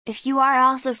if you are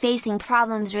also facing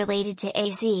problems related to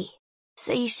AC,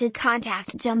 so you should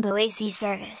contact Jumbo AC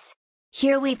Service.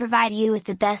 Here we provide you with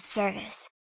the best service.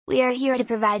 We are here to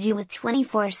provide you with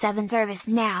 24/7 service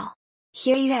now.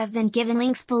 Here you have been given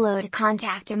links below to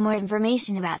contact or more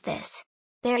information about this.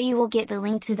 There you will get the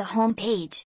link to the home page,